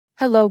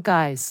Hello,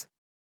 guys.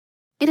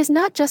 It is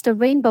not just a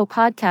rainbow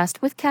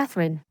podcast with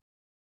Catherine.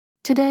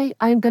 Today,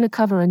 I am going to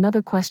cover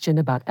another question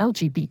about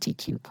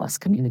LGBTQ+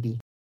 community.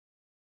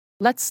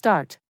 Let's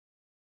start.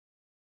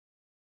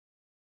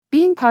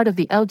 Being part of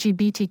the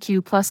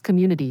LGBTQ+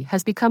 community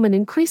has become an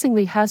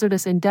increasingly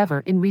hazardous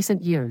endeavor in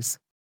recent years.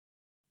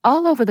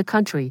 All over the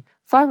country,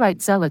 far-right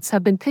zealots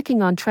have been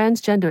picking on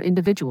transgender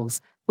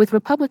individuals, with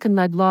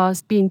Republican-led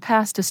laws being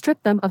passed to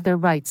strip them of their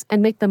rights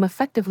and make them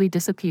effectively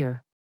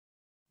disappear.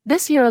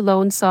 This year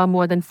alone saw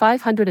more than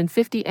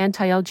 550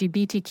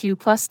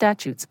 anti-LGBTQ+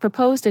 statutes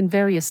proposed in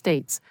various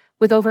states,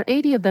 with over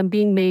 80 of them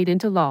being made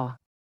into law.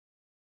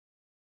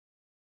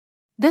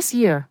 This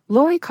year,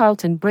 Lori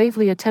Carlton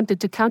bravely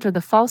attempted to counter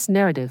the false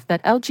narrative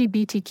that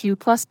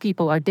LGBTQ+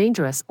 people are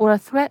dangerous or a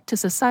threat to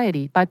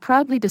society by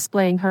proudly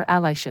displaying her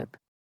allyship.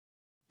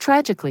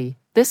 Tragically,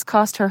 this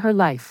cost her her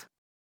life.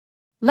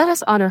 Let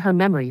us honor her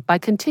memory by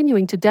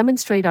continuing to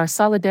demonstrate our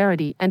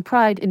solidarity and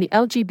pride in the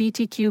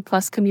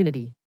LGBTQ+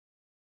 community.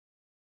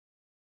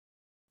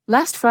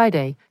 Last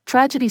Friday,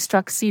 tragedy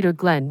struck Cedar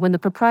Glen when the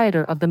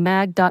proprietor of the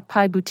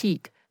Mag.Pie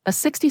boutique, a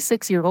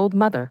 66-year-old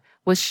mother,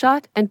 was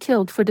shot and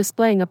killed for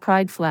displaying a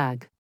pride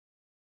flag.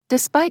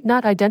 Despite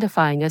not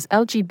identifying as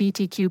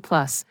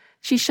LGBTQ+,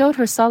 she showed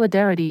her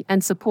solidarity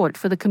and support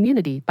for the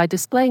community by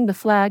displaying the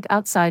flag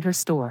outside her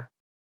store.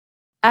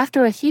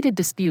 After a heated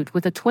dispute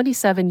with a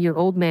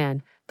 27-year-old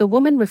man, the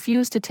woman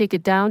refused to take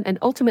it down and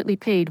ultimately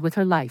paid with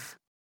her life.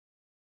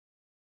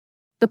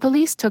 The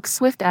police took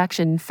swift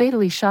action and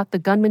fatally shot the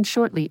gunman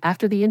shortly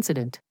after the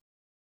incident.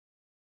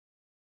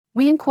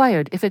 We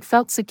inquired if it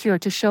felt secure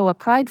to show a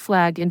pride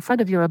flag in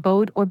front of your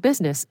abode or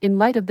business in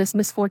light of this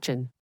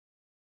misfortune.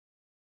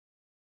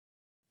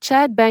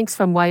 Chad Banks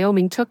from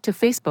Wyoming took to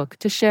Facebook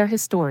to share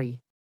his story.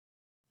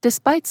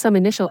 Despite some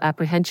initial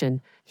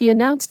apprehension, he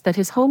announced that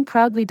his home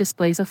proudly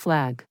displays a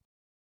flag.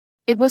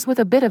 It was with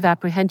a bit of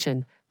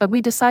apprehension, but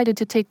we decided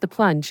to take the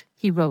plunge,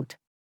 he wrote.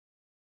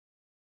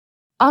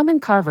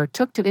 Amon Carver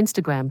took to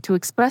Instagram to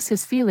express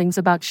his feelings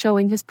about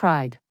showing his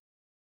pride.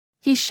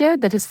 He shared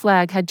that his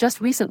flag had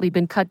just recently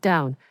been cut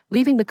down,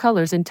 leaving the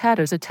colors in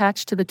tatters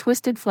attached to the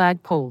twisted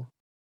flag pole.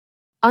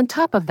 On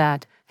top of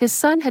that, his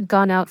son had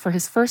gone out for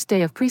his first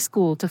day of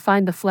preschool to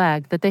find the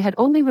flag that they had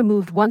only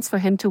removed once for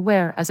him to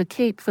wear as a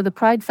cape for the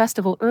Pride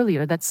Festival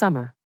earlier that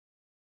summer.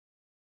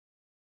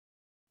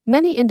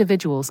 Many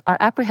individuals are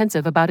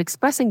apprehensive about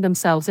expressing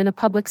themselves in a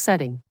public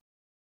setting.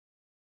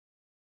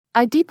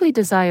 I deeply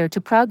desire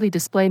to proudly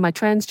display my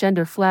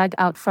transgender flag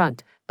out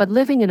front, but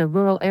living in a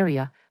rural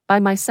area, by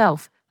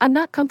myself, I'm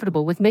not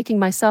comfortable with making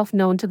myself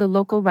known to the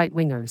local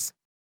right-wingers.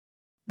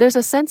 There's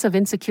a sense of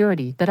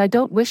insecurity that I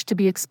don't wish to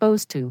be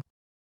exposed to.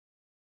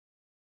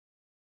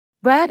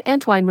 Brad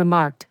Antwine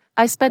remarked,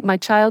 I spent my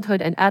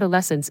childhood and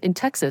adolescence in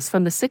Texas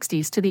from the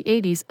 60s to the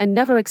 80s and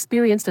never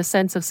experienced a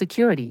sense of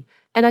security,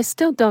 and I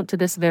still don't to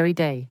this very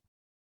day.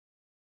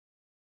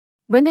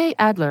 Renee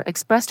Adler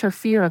expressed her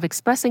fear of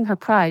expressing her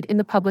pride in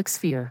the public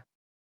sphere.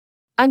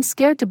 I'm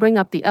scared to bring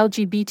up the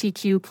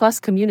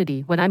LGBTQ+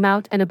 community when I'm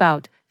out and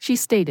about, she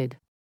stated.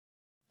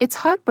 It's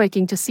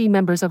heartbreaking to see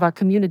members of our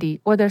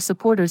community or their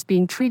supporters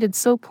being treated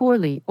so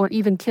poorly or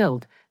even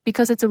killed,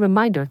 because it's a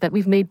reminder that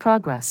we've made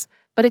progress,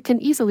 but it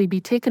can easily be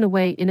taken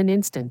away in an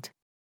instant.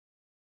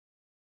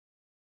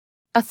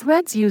 A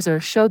Threads user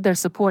showed their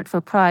support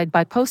for Pride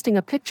by posting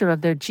a picture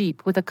of their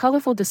Jeep with a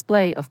colorful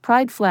display of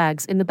Pride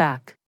flags in the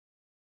back.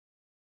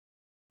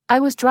 I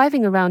was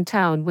driving around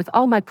town with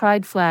all my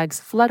pride flags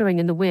fluttering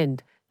in the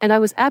wind, and I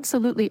was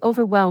absolutely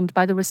overwhelmed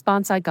by the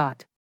response I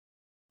got.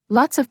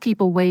 Lots of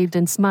people waved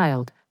and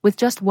smiled, with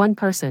just one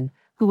person,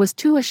 who was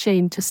too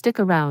ashamed to stick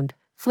around,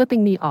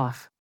 flipping me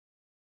off.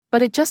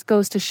 But it just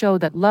goes to show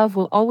that love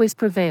will always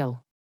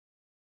prevail.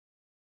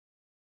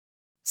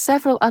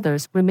 Several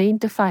others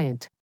remained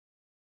defiant.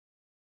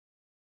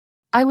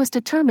 I was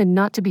determined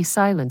not to be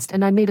silenced,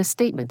 and I made a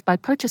statement by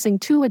purchasing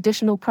 2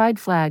 additional pride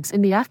flags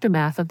in the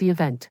aftermath of the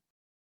event.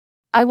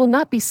 I will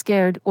not be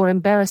scared or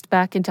embarrassed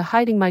back into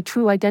hiding my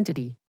true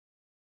identity.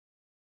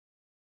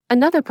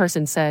 Another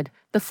person said,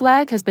 the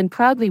flag has been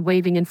proudly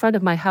waving in front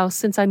of my house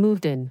since I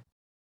moved in.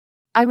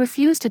 I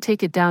refuse to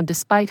take it down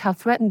despite how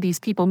threatened these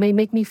people may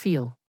make me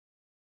feel.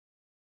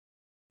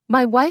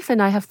 My wife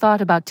and I have thought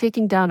about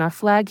taking down our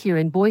flag here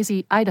in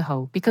Boise,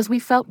 Idaho because we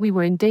felt we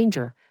were in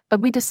danger,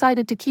 but we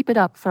decided to keep it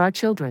up for our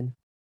children.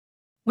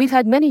 We've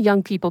had many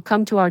young people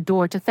come to our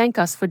door to thank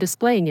us for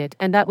displaying it,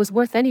 and that was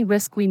worth any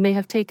risk we may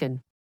have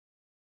taken.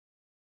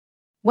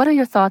 What are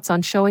your thoughts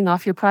on showing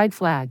off your pride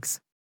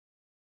flags?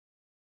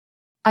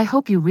 I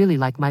hope you really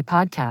like my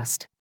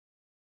podcast.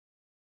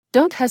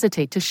 Don't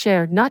hesitate to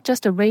share Not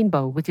Just a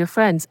Rainbow with your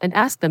friends and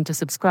ask them to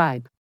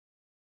subscribe.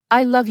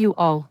 I love you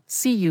all.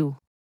 See you.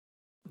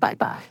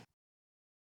 Bye-bye.